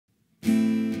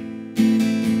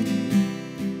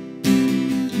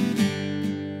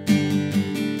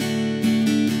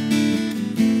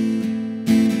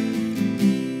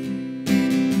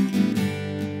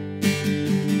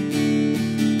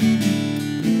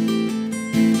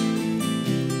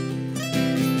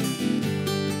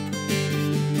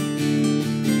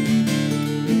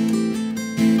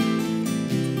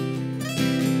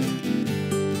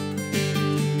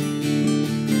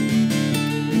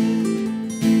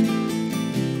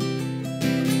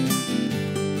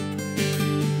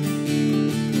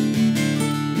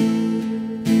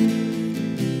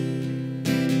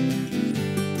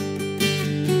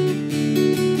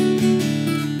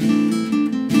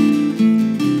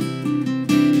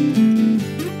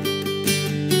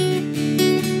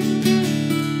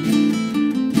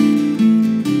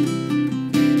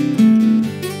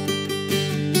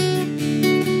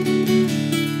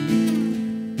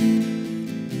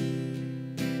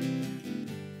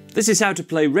This is how to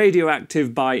play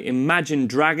Radioactive by Imagine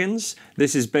Dragons.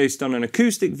 This is based on an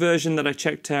acoustic version that I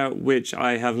checked out, which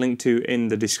I have linked to in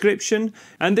the description.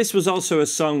 And this was also a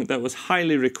song that was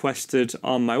highly requested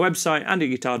on my website,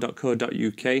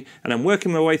 andyguitar.co.uk. And I'm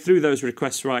working my way through those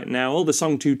requests right now. All the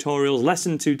song tutorials,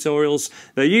 lesson tutorials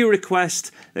that you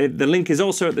request. The link is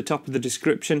also at the top of the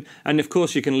description. And of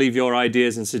course, you can leave your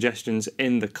ideas and suggestions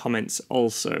in the comments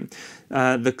also.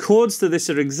 The chords to this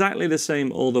are exactly the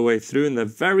same all the way through, and they're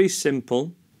very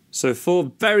simple. So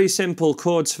 4 very simple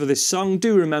chords for this song.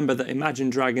 Do remember that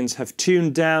Imagine Dragons have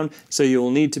tuned down, so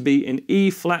you'll need to be in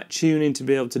E-flat tuning to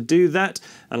be able to do that.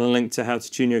 And a link to how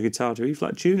to tune your guitar to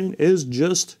E-flat tuning is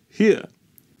just here.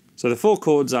 So the 4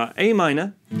 chords are A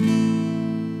minor,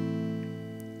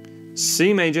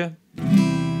 C major,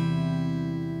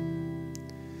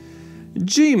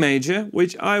 G major,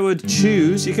 which I would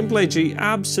choose. You can play G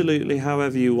absolutely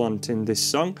however you want in this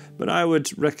song, but I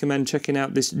would recommend checking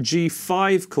out this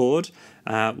G5 chord,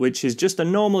 which is just a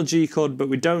normal G chord, but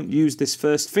we don't use this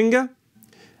first finger.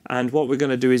 And what we're going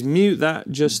to do is mute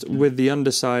that just with the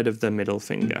underside of the middle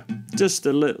finger. Just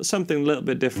something a little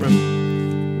bit different,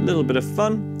 a little bit of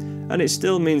fun, and it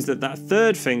still means that that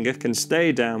 3rd finger can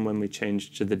stay down when we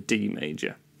change to the D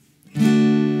major.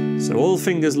 So all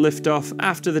fingers lift off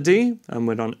after the D, and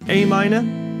we're on A minor.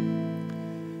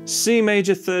 C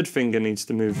major, 3rd finger needs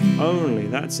to move only,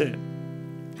 that's it.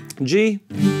 G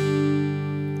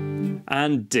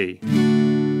and D.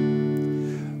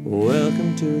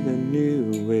 Welcome to the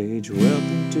new age,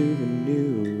 welcome to the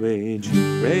new age.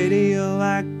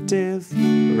 Radioactive,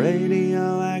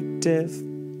 radioactive.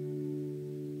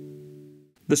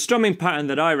 The strumming pattern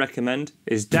that I recommend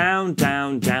is down,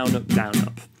 down, down, up, down,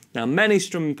 up. Now, many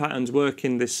strumming patterns work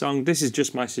in this song. This is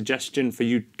just my suggestion for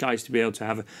you guys to be able to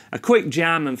have a quick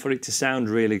jam and for it to sound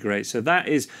really great. So that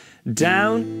is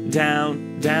down,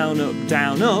 down, down,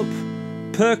 up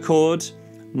per chord.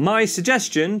 My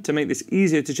suggestion to make this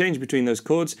easier to change between those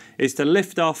chords is to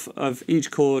lift off of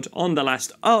each chord on the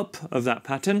last up of that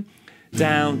pattern.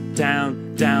 Down,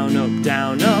 down, down,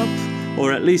 up,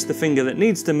 or at least the finger that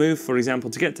needs to move, for example,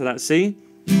 to get to that C.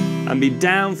 And be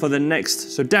down for the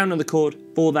next, so down on the chord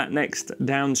for that next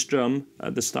down strum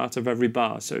at the start of every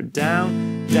bar. So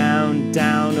down, down,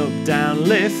 down, up, down,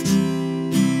 lift.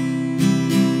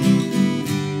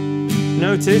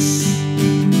 Notice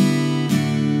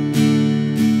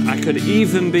I could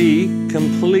even be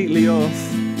completely off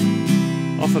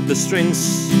of the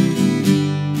strings.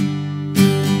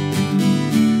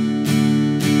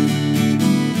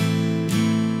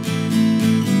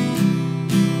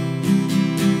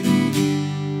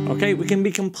 Okay, we can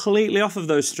be completely off of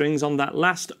those strings on that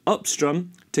last up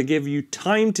strum to give you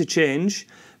time to change,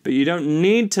 but you don't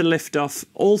need to lift off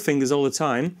all fingers all the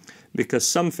time because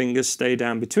some fingers stay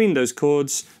down between those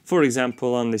chords. For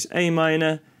example, on this A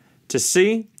minor to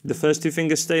C, the first 2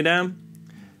 fingers stay down.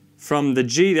 From the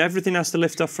G, everything has to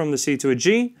lift off from the C to a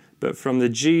G, but from the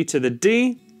G to the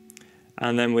D,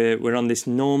 and then we're on this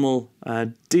normal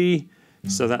D,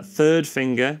 so that 3rd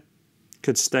finger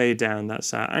could stay down.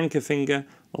 That's our anchor finger,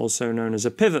 also known as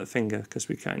a pivot finger, because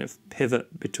we kind of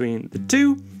pivot between the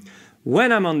 2.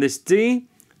 When I'm on this D,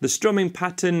 the strumming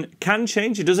pattern can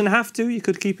change. It doesn't have to. You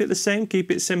could keep it the same, keep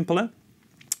it simpler.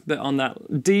 But on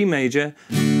that D major,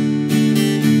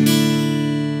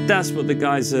 that's what the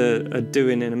guys are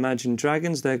doing in Imagine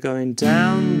Dragons. They're going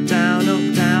down, down,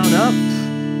 up, down, up.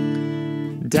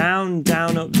 Down,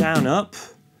 down, up, down, up.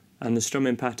 And the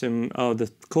strumming pattern, the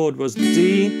chord was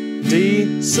D, D,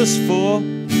 sus4,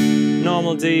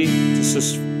 normal D to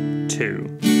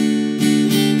sus2.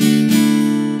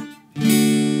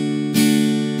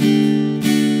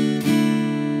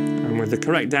 And with the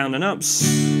correct down and ups,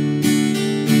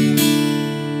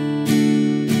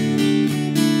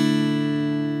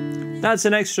 that's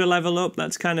an extra level up.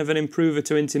 That's kind of an improver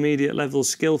to intermediate level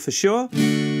skill for sure.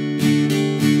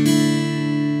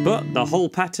 But the whole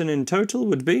pattern in total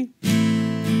would be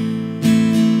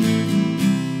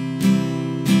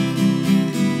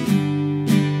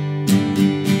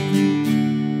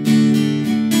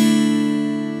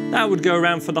that would go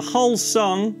around for the whole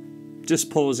song,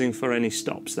 just pausing for any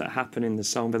stops that happen in the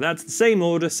song. But that's the same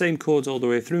order, same chords all the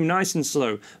way through, nice and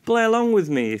slow. Play along with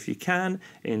me if you can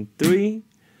in 3,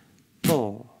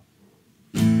 4.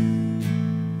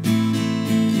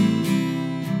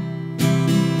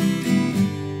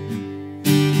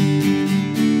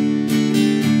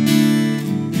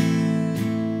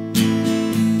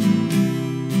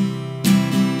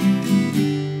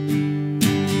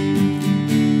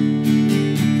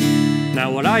 Now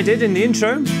what I did in the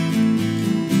intro,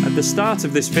 at the start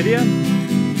of this video,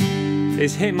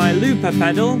 is hit my looper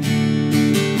pedal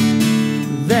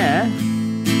there.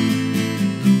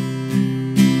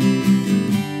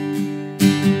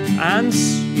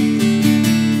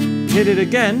 hit it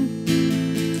again,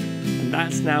 and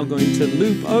that's now going to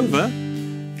loop over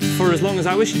for as long as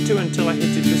I wish it to until I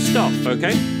hit it to stop,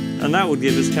 okay? And that would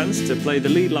give us a chance to play the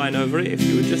lead line over it if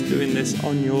you were just doing this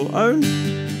on your own,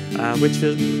 which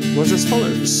was as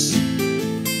follows.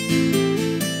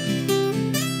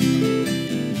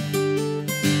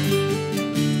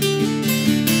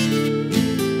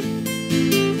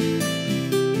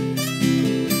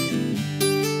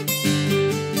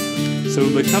 So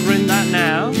we'll be covering that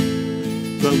now,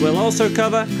 but we'll also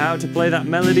cover how to play that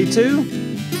melody too.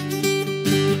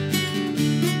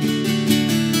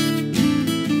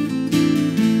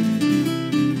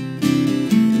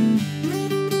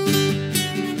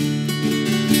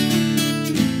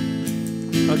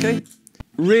 Okay,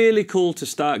 really cool to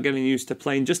start getting used to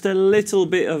playing just a little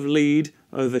bit of lead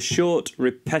over short,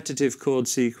 repetitive chord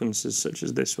sequences such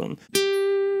as this one.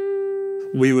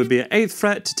 We would be at 8th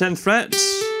fret to 10th fret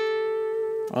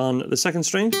on the 2nd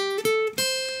string,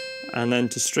 and then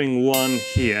to string 1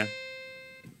 here.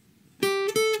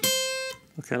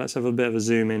 Okay, let's have a bit of a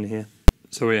zoom in here.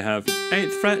 So we have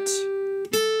 8th fret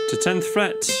to 10th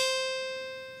fret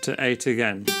to 8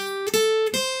 again.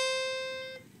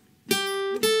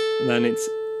 And then it's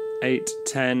 8,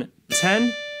 10,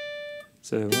 10.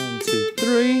 So 1, 2,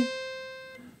 3.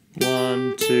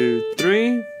 1, 2,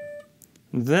 3.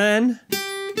 Then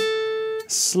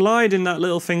slide in that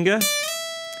little finger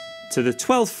to the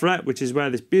 12th fret, which is where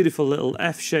this beautiful little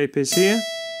F shape is here.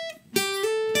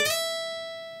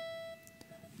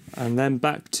 And then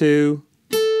back to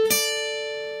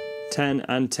 10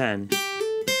 and 10.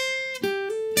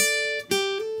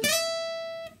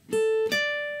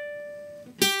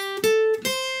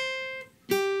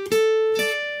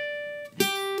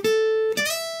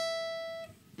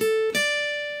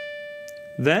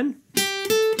 Then,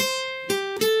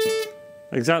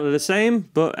 exactly the same,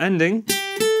 but ending.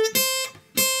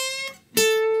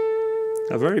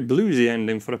 A very bluesy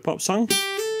ending for a pop song.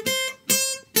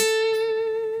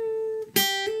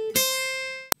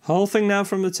 Whole thing now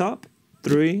from the top.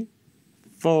 3,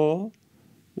 4,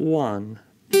 1.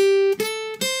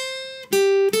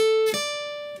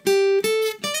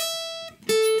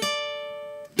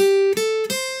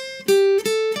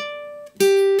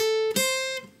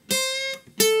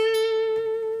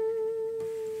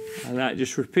 And that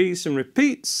just repeats and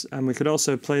repeats, and we could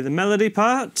also play the melody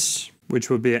part, which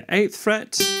would be at 8th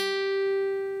fret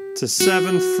to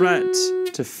 7th fret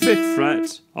to 5th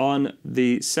fret on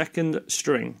the 2nd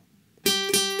string.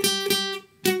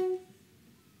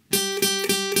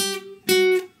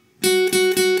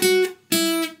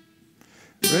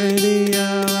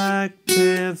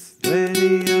 Radioactive,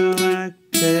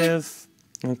 radioactive.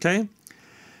 Okay.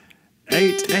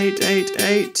 8, 8, 8,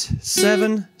 8,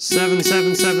 7, 7,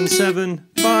 7, 7, 7,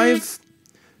 5,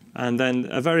 and then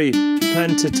a very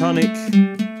pentatonic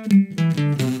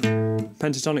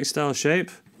style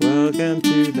shape. Welcome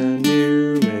to the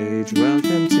new age,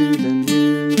 welcome to the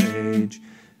new age,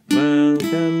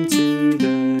 welcome to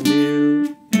the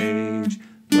new age,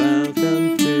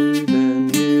 welcome to the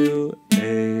new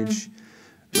age.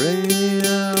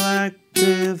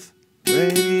 Radioactive,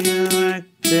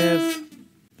 radioactive.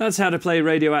 That's how to play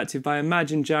Radioactive by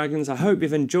Imagine Dragons. I hope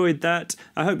you've enjoyed that.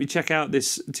 I hope you check out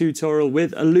this tutorial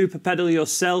with a looper pedal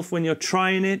yourself when you're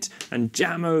trying it and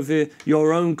jam over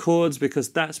your own chords, because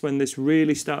that's when this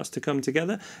really starts to come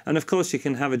together. And of course you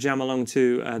can have a jam along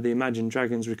to the Imagine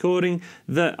Dragons recording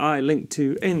that I linked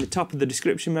to in the top of the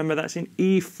description. Remember, that's in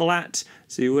E flat,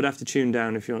 so you would have to tune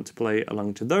down if you want to play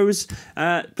along to those.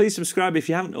 Please subscribe if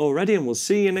you haven't already, and we'll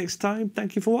see you next time.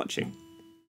 Thank you for watching.